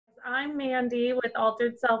I'm Mandy with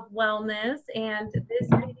Altered Self Wellness, and this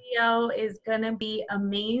video is going to be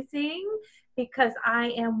amazing because I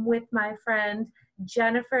am with my friend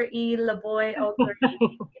Jennifer Laboy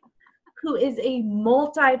O'Grady, who is a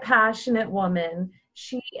multi-passionate woman.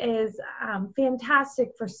 She is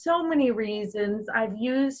fantastic for so many reasons. I've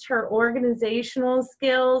used her organizational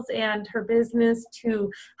skills and her business to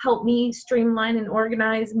help me streamline and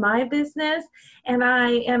organize my business. And I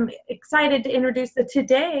am excited to introduce her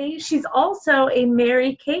today. She's also a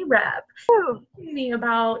Mary Kay rep. Talking me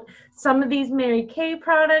about some of these Mary Kay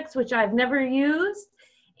products, which I've never used.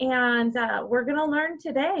 And we're going to learn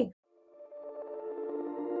today.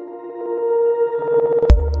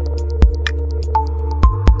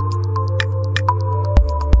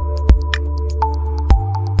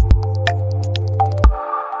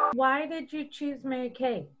 Why did you choose Mary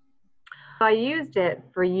Kay? I used it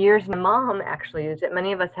for years. My mom actually used it.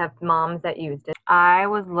 Many of us have moms that used it. I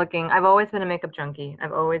was looking, I've always been a makeup junkie.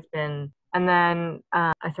 I've always been, and then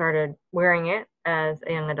I started wearing it as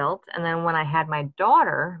a young adult. And then when I had my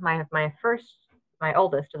daughter, my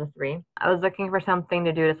oldest of the three, I was looking for something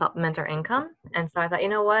to do to supplement our income. And so I thought, you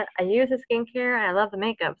know what? I use the skincare and I love the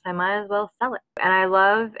makeup, so I might as well sell it. And I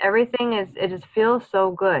love everything. It just feels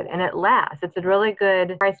so good and it lasts. It's a really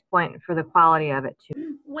good price point for the quality of it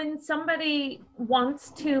too. When somebody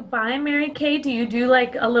wants to buy Mary Kay, do you do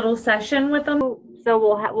like a little session with them? So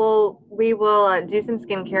we will do some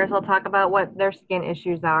skincare. So I'll talk about what their skin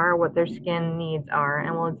issues are, what their skin needs are,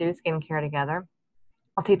 and we'll do skincare together.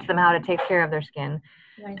 I'll teach them how to take care of their skin.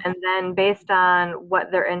 Nice. And then based on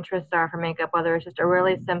what their interests are for makeup, whether it's just a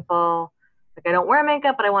really simple, like I don't wear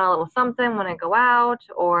makeup, but I want a little something when I go out,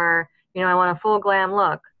 or, you know, I want a full glam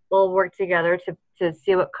look, we'll work together to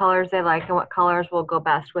see what colors they like and what colors will go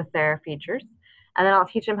best with their features. And then I'll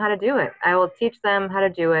teach them how to do it. I will teach them how to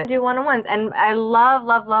do it, do one-on-ones. And I love,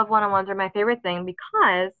 love, love one-on-ones are my favorite thing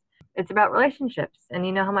because it's about relationships, and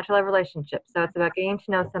you know how much I love relationships. So it's about getting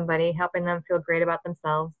to know somebody, helping them feel great about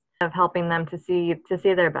themselves, of helping them to see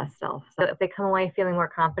their best self. So if they come away feeling more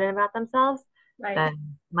confident about themselves, right,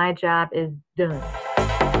 then my job is done.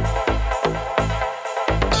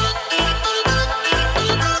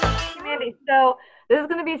 Mandy, so this is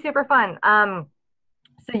going to be super fun.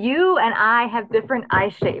 So you and I have different eye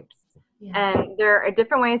shapes, and there are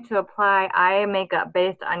different ways to apply eye makeup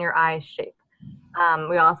based on your eye shape.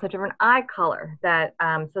 We also have different eye color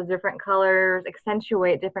so different colors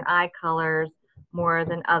accentuate different eye colors more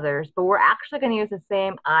than others, but we're actually going to use the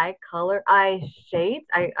same eyeshadow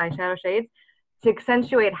shades to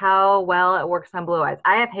accentuate how well it works on blue eyes.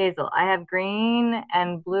 I have hazel, I have green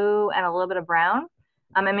and blue and a little bit of brown.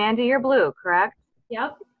 Amanda, you're blue, correct?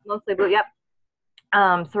 Yep. Mostly blue, yep.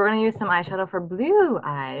 So we're going to use some eyeshadow for blue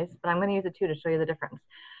eyes, but I'm going to use it too to show you the difference.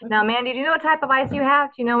 Okay. Now, Mandy, do you know what type of eyes you have?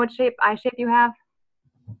 Do you know what eye shape you have?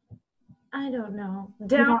 I don't know.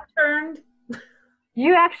 Downturned?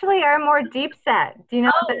 You actually are more deep set. Do you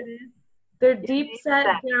know what that is? They're deep set,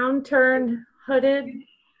 downturned, hooded,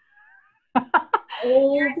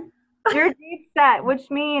 old. You're deep set, which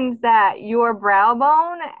means that your brow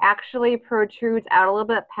bone actually protrudes out a little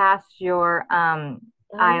bit past your eye.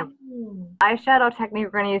 Eyeshadow technique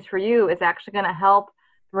we're going to use for you is actually going to help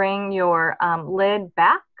bring your lid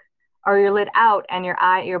back, or your lid out, and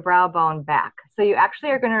your brow bone back. So you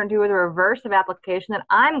actually are going to do the reverse of application that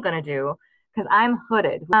I'm going to do because I'm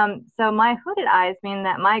hooded. So my hooded eyes mean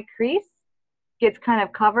that my crease gets kind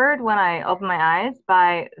of covered when I open my eyes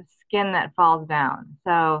by skin that falls down.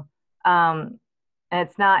 So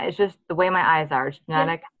it's just the way my eyes are. It's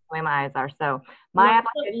genetic, the way my eyes are. So my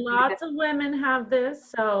application. Lots of women have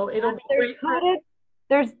this, so it'll be great. Hooded.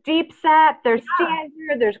 There's deep set, there's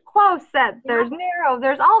standard, there's close set, there's narrow,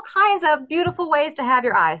 there's all kinds of beautiful ways to have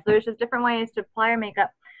your eyes. So there's just different ways to apply your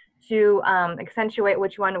makeup to accentuate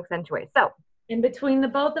what you want to accentuate. So in between the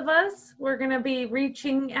both of us, we're going to be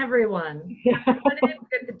reaching everyone. Get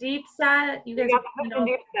the deep set. You guys got the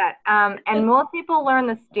deep set. And most people learn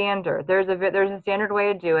the standard. There's a standard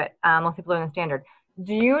way to do it. Most people learn the standard.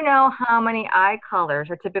 Do you know how many eye colors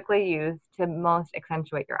are typically used to most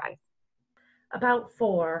accentuate your eyes? About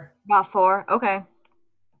 4. About 4, okay.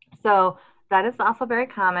 So that is also very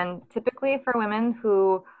common. Typically for women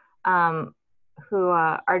who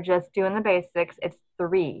are just doing the basics, it's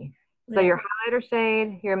 3. So your highlighter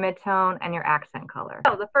shade, your midtone, and your accent color.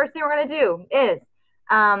 So the first thing we're going to do is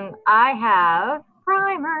I have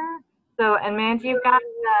primer. So, and Mandy, you've got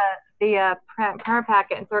the primer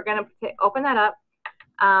packet, and so we're going to open that up,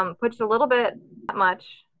 put just a little bit, not much.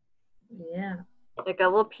 Yeah. Like a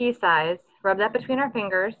little pea size, rub that between our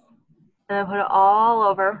fingers, and then put it all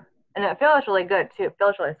over. And it feels really good too. It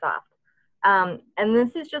feels really soft. And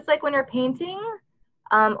this is just like when you're painting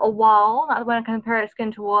a wall. Not want to compare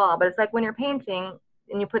skin to a wall, but it's like when you're painting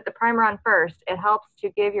and you put the primer on first, it helps to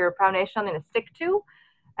give your foundation something to stick to.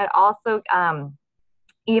 It also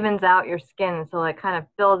evens out your skin, so it kind of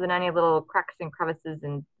fills in any little cracks and crevices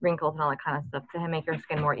and wrinkles and all that kind of stuff to make your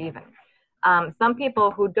skin more even. Some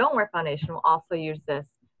people who don't wear foundation will also use this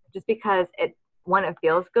just because it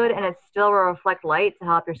feels good and it still will reflect light to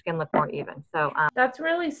help your skin look more even. So that's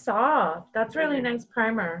really soft. That's really nice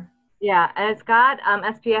primer. Yeah, and it's got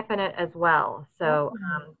SPF in it as well. So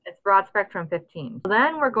it's broad spectrum 15. So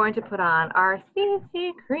then we're going to put on our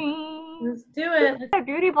CC cream. Let's do it. A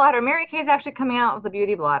beauty blotter. Mary Kay's actually coming out with a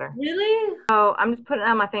beauty blotter. Really? So I'm just putting it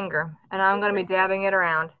on my finger and I'm going to be dabbing it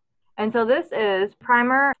around. And so this is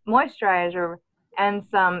primer, moisturizer, and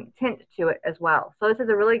some tint to it as well. So this is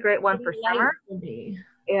a really great one for summer.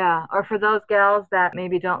 Yeah, or for those gals that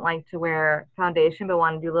maybe don't like to wear foundation but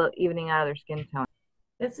want to do a little evening out of their skin tone.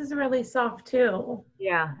 This is really soft too.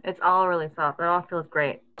 Yeah, it's all really soft. It all feels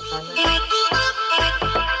great.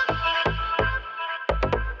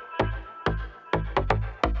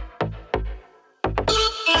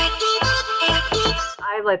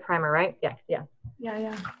 Eyelid primer, right? Yeah.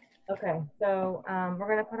 Yeah. Okay, so we're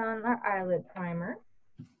gonna put on our eyelid primer.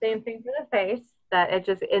 Same thing for the face. That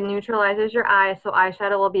it neutralizes your eyes, so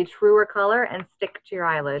eyeshadow will be truer color and stick to your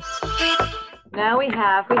eyelids. Now we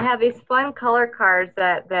have these fun color cards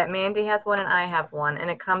that Mandy has one and I have one, and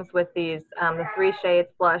it comes with these the 3 shades,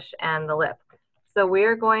 blush and the lip. So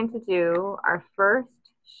we're going to do our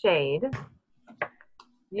first shade.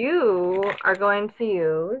 You are going to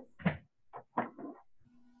use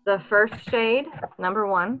the first shade, number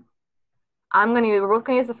 1. We're both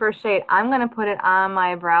going to use the first shade. I'm going to put it on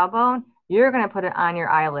my brow bone. You're going to put it on your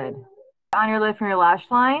eyelid. On your lid from your lash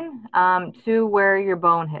line to where your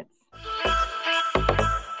bone hits.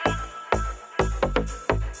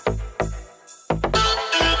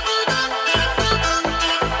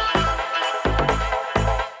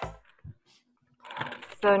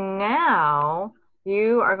 So now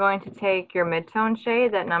you are going to take your mid-tone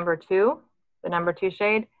shade, that number 2, the number 2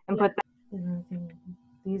 shade, and put that.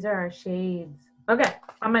 These are our shades. Okay,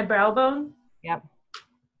 on my brow bone? Yep.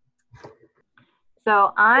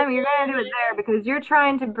 So you're gonna do it there because you're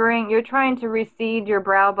trying to recede your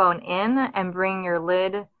brow bone in and bring your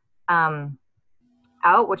lid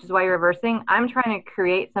out, which is why you're reversing. I'm trying to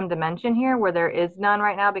create some dimension here where there is none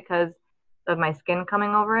right now because of my skin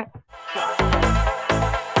coming over it.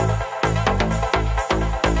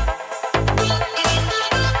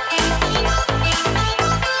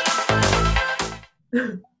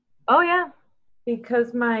 Oh yeah.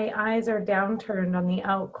 Because my eyes are downturned on the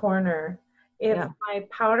out corner. If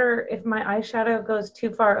my eyeshadow goes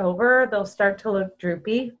too far over, they'll start to look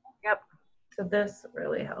droopy. Yep. So this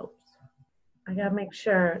really helps. I gotta make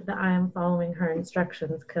sure that I am following her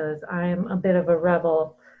instructions because I am a bit of a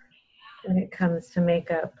rebel when it comes to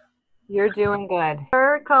makeup. You're doing good.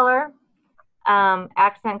 Third color,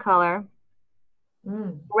 accent color.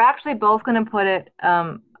 We're actually both gonna put it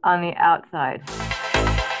on the outside.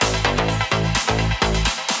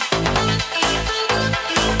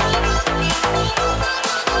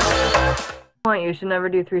 You should never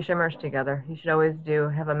do 3 shimmers together. You should always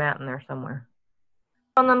have a matte in there somewhere.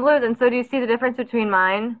 On the blues, and so do you see the difference between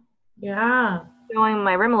mine? Yeah. Showing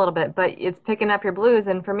my rim a little bit, but it's picking up your blues,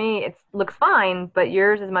 and for me, it looks fine, but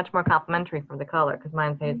yours is much more complementary for the color because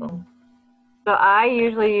mine's hazel. So I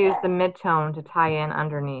usually use the mid-tone to tie in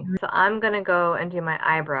underneath. So I'm gonna go and do my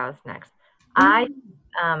eyebrows next. I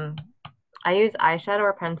use eyeshadow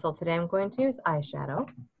or pencil. Today I'm going to use eyeshadow.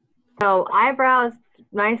 So eyebrows,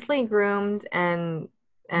 nicely groomed and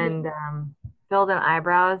filled in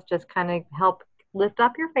eyebrows just kind of help lift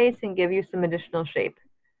up your face and give you some additional shape.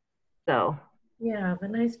 So yeah, a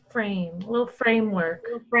nice frame, a little framework.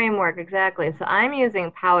 A little framework, exactly. So I'm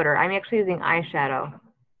using powder. I'm actually using eyeshadow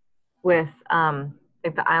with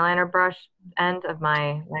like the eyeliner brush end of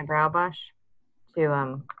my brow brush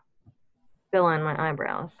to fill in my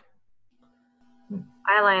eyebrows.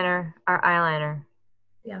 Eyeliner, our eyeliner.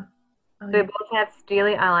 Yeah. So we both have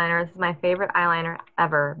Steely eyeliner. This is my favorite eyeliner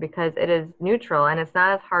ever because it is neutral and it's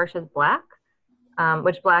not as harsh as black,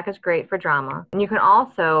 which black is great for drama. And you can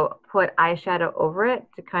also put eyeshadow over it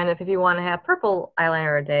to kind of, if you want to have purple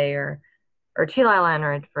eyeliner a day or teal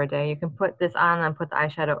eyeliner for a day, you can put this on and put the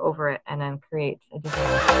eyeshadow over it and then create a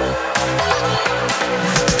different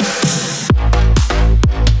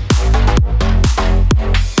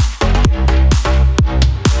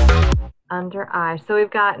under eye. So we've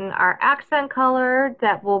gotten our accent color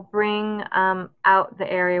that will bring out the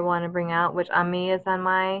area we want to bring out, which on me is on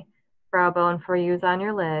my brow bone for use on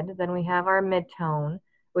your lid. Then we have our mid-tone,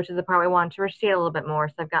 which is the part we want to recede a little bit more.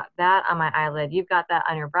 So I've got that on my eyelid. You've got that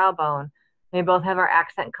on your brow bone. We both have our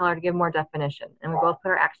accent color to give more definition. And we both put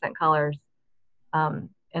our accent colors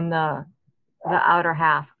in the outer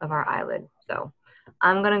half of our eyelid. So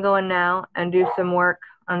I'm going to go in now and do some work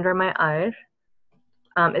under my eyes.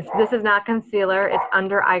 This is not concealer, it's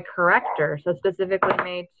under eye corrector. So specifically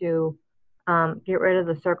made to get rid of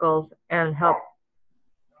the circles and help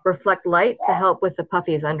reflect light to help with the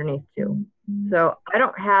puffies underneath too. So I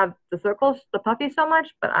don't have the circles, the puffies so much,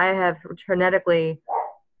 but I have genetically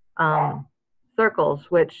circles,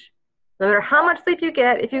 which no matter how much sleep you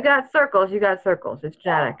get, if you got circles, you got circles. It's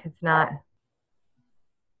genetic. It's not.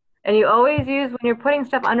 And you always use, when you're putting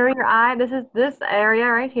stuff under your eye, this area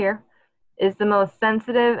right here is the most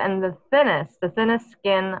sensitive and the thinnest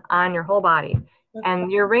skin on your whole body. Okay.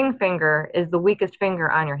 And your ring finger is the weakest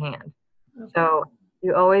finger on your hand. Okay. So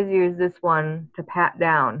you always use this one to pat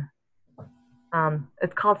down.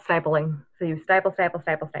 It's called stipling. So you staple,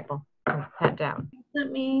 and pat down.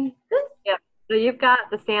 Let me. Yep. So you've got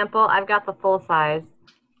the sample. I've got the full size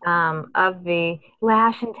of the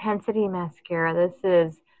Lash Intensity Mascara. This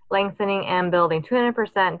is lengthening and building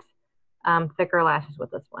 200% thicker lashes with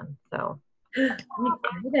this one. So I'm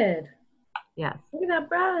excited. Yes. Look at that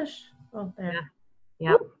brush. Oh, there.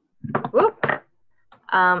 Yeah. Yep. Whoop.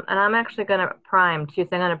 And I'm actually going to prime too.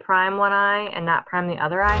 So I'm going to prime one eye and not prime the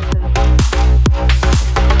other eye.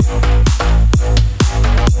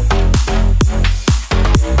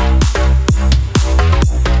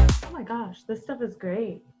 Oh my gosh, this stuff is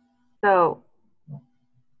great. So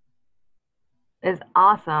it's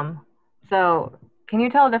awesome. So can you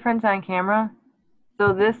tell the difference on camera?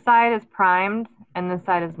 So this side is primed and this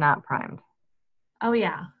side is not primed. Oh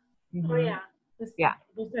yeah. Mm-hmm. Oh yeah. This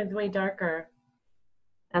side's way darker.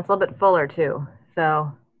 And it's a little bit fuller too. So,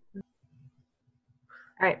 all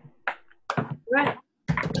right. Right.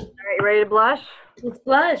 All right, you ready to blush? Let's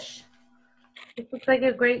blush. This looks like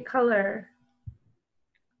a great color.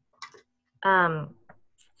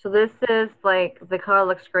 So this is like, the color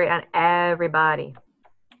looks great on everybody.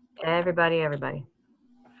 Everybody. Okay.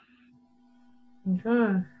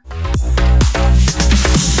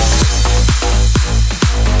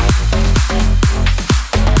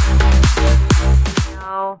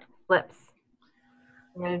 Now, lips.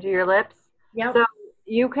 I'm going to do your lips. Yep. So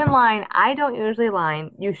you can line. I don't usually line.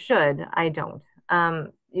 You should. I don't.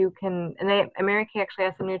 You can, and Mary Kay actually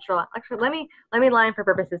has some neutral. Actually, let me line for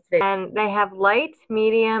purposes today. And they have light,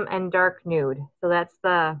 medium, and dark nude. So that's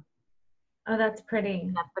the. Oh, that's pretty.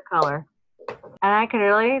 That's the color. And I can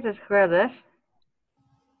really just wear this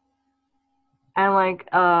and like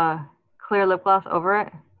clear lip gloss over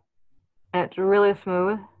it, and it's really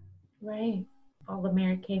smooth. Right. All the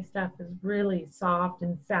Mary Kay stuff is really soft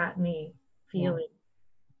and satiny feeling.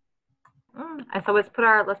 Yeah. So let's put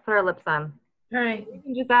our lips on. All right. You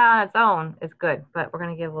can just that on its own is good, but we're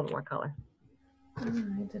gonna give a little more color. I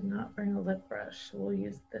did not bring a lip brush. We'll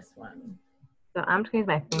use this one. So I'm just gonna use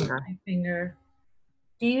my finger. My finger.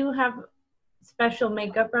 Do you have special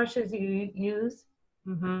makeup brushes you use?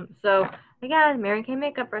 Mm-hmm. So again, Mary Kay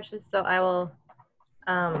makeup brushes. So I will.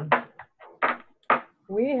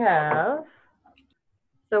 We have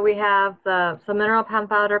the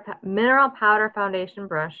mineral powder foundation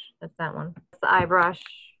brush. That's that one. It's the eye brush.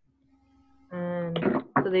 And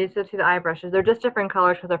so these are the eye brushes. They're just different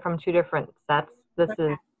colors because they're from two different sets. This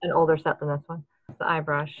is an older set than this one. It's the eye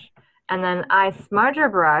brush. And then eye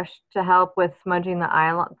smudger brush to help with smudging the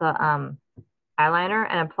eyeliner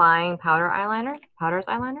and applying powder's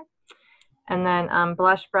eyeliner. And then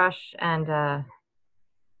blush brush and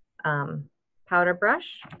powder brush.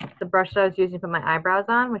 The brush that I was using to put my eyebrows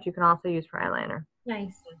on, which you can also use for eyeliner.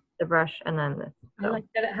 Nice. The brush and then this. So. I like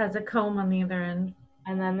that it has a comb on the other end.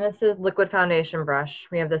 And then this is liquid foundation brush.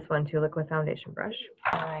 We have this one too, liquid foundation brush.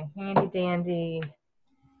 My handy dandy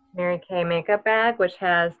Mary Kay makeup bag, which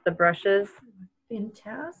has the brushes.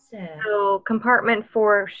 Fantastic. So compartment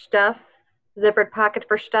for stuff, zippered pocket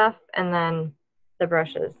for stuff, and then the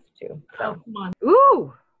brushes too. So. Oh, come on.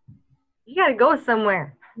 Ooh, you gotta go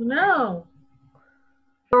somewhere. No.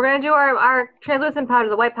 We're gonna do our translucent powder,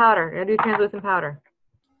 the white powder. We're gonna do translucent powder.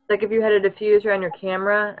 Like if you had a diffuser on your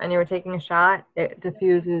camera and you were taking a shot, it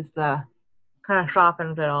diffuses kind of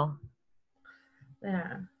softens it all.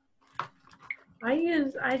 Yeah.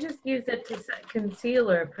 I just use it to set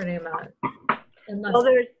concealer pretty much. Well,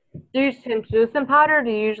 do you use translucent powder or do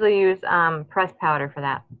you usually use pressed powder for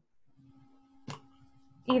that?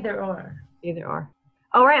 Either or. Either or.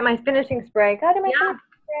 All right, my finishing spray. God, finishing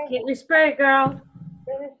spray. Get your spray, girl.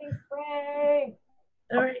 Finishing spray.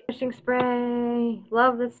 All right. Finishing spray.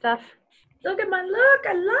 Love this stuff. Look at my look.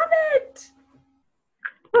 I love it.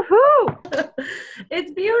 Woohoo!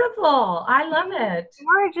 It's beautiful. I love it.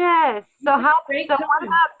 Gorgeous. So how? Great So color. what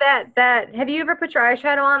about that? Have you ever put your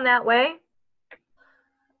eyeshadow on that way?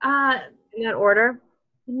 In that order?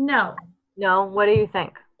 No. No. What do you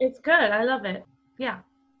think? It's good. I love it. Yeah.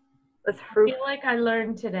 It's I fruit. feel like I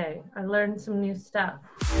learned today. I learned some new stuff.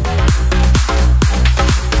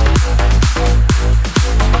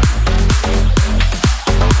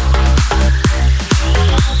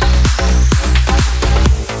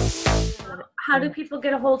 How do people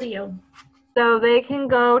get a hold of you? So they can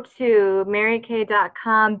go to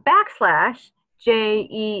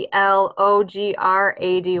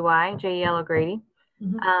marykay.com/JELOGRADY, J-E-L O'Grady.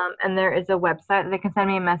 And there is a website that they can send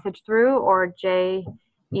me a message through, or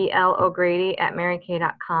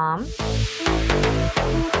JELO'Grady@marykay.com.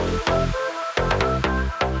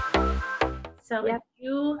 So if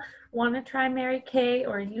you want to try Mary Kay,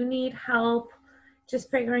 or you need help just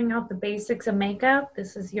figuring out the basics of makeup,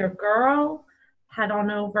 this is your girl. Head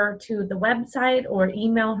on over to the website or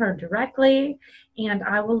email her directly, and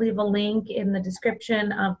I will leave a link in the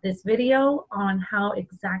description of this video on how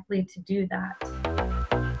exactly to do that.